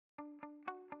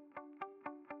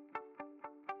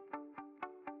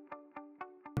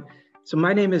So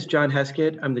my name is John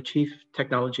Heskett. I'm the Chief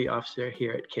Technology Officer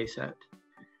here at KSAT.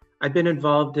 I've been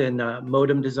involved in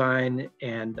modem design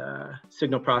and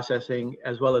signal processing,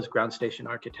 as well as ground station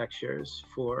architectures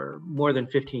for more than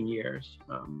 15 years.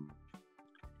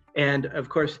 And of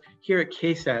course, here at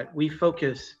KSAT, we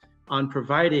focus on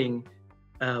providing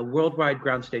a worldwide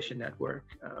ground station network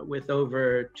with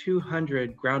over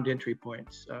 200 ground entry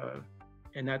points.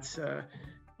 And that's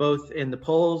both in the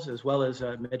poles as well as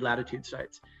mid-latitude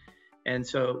sites. And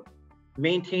so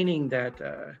maintaining that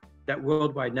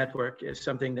worldwide network is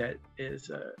something that is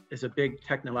a big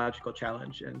technological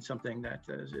challenge and something that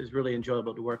is really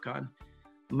enjoyable to work on.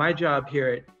 My job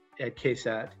here at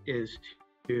KSAT is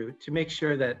to make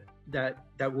sure that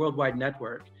worldwide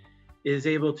network is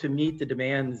able to meet the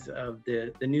demands of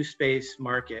the new space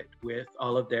market with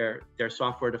all of their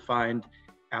software-defined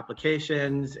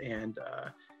applications and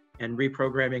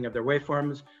reprogramming of their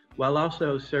waveforms, while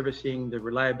also servicing the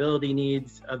reliability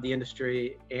needs of the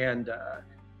industry and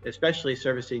especially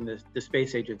servicing the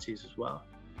space agencies as well.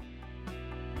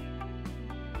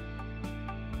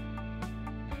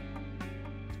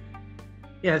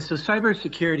 Yeah, so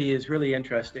cybersecurity is really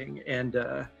interesting, and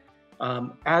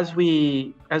as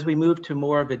we move to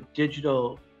more of a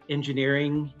digital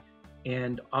engineering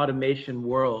and automation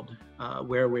world,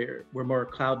 where we're more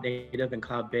cloud native and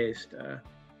cloud based,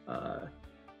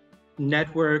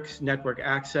 networks, network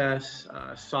access,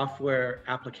 software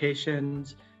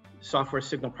applications, software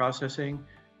signal processing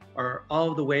are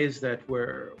all the ways that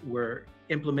we're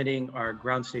implementing our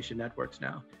ground station networks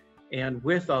now. And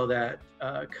with all that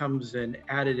comes an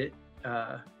added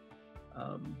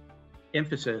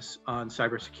emphasis on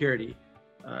cybersecurity.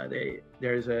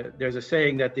 There's a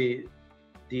saying that the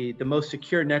most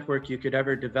secure network you could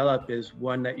ever develop is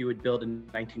one that you would build in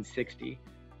 1960.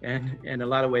 And in a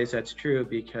lot of ways that's true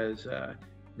because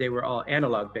they were all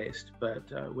analog based, but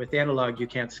with analog you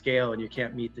can't scale and you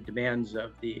can't meet the demands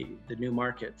of the new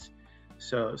markets.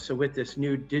 So with this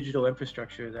new digital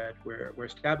infrastructure that we're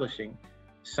establishing,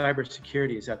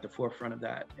 cybersecurity is at the forefront of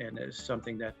that and is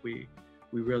something that we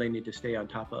really need to stay on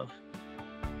top of.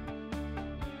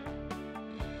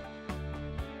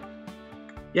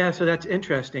 Yeah, so that's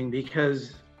interesting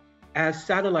because as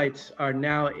satellites are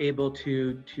now able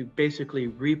to basically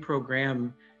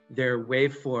reprogram their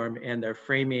waveform and their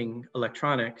framing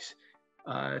electronics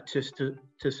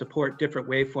to support different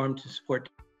waveforms, to support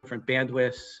different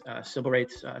bandwidths, symbol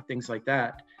rates, things like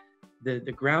that, the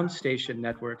ground station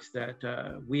networks that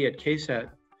we at KSAT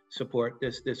support,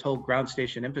 this whole ground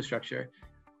station infrastructure,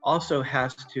 also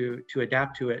has to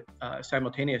adapt to it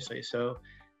simultaneously.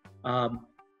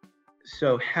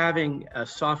 So having a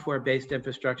software-based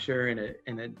infrastructure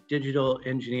and a digital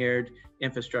engineered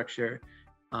infrastructure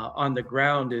on the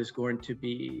ground is going to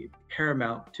be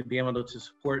paramount to be able to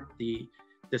support the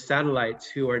satellites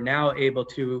who are now able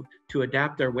to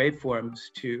adapt their waveforms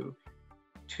to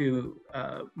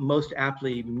most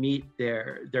aptly meet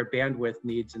their bandwidth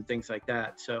needs and things like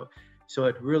that. So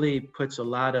it really puts a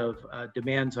lot of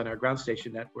demands on our ground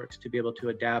station networks to be able to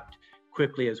adapt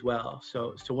quickly as well.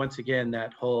 So once again,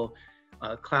 that whole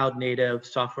cloud native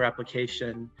software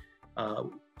application,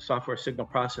 software signal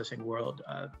processing world,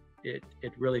 it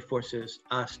really forces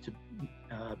us to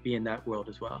be in that world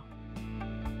as well.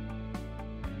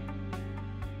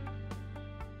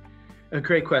 A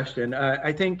great question.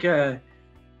 I think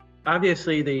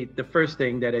obviously the first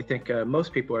thing that I think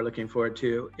most people are looking forward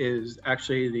to is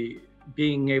actually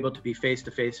being able to be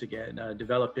face-to-face again,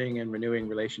 developing and renewing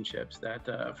relationships that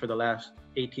for the last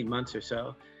 18 months or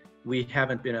so, we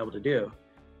haven't been able to do.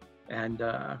 And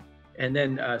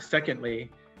then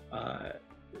secondly,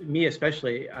 me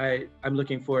especially, I'm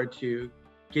looking forward to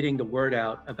getting the word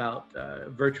out about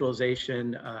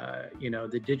virtualization,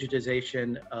 the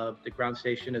digitization of the ground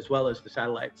station as well as the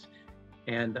satellites,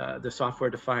 and the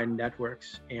software-defined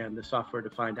networks and the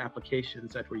software-defined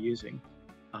applications that we're using.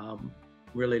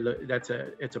 Really,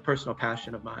 it's a personal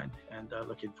passion of mine, and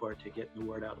looking forward to getting the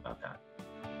word out about that.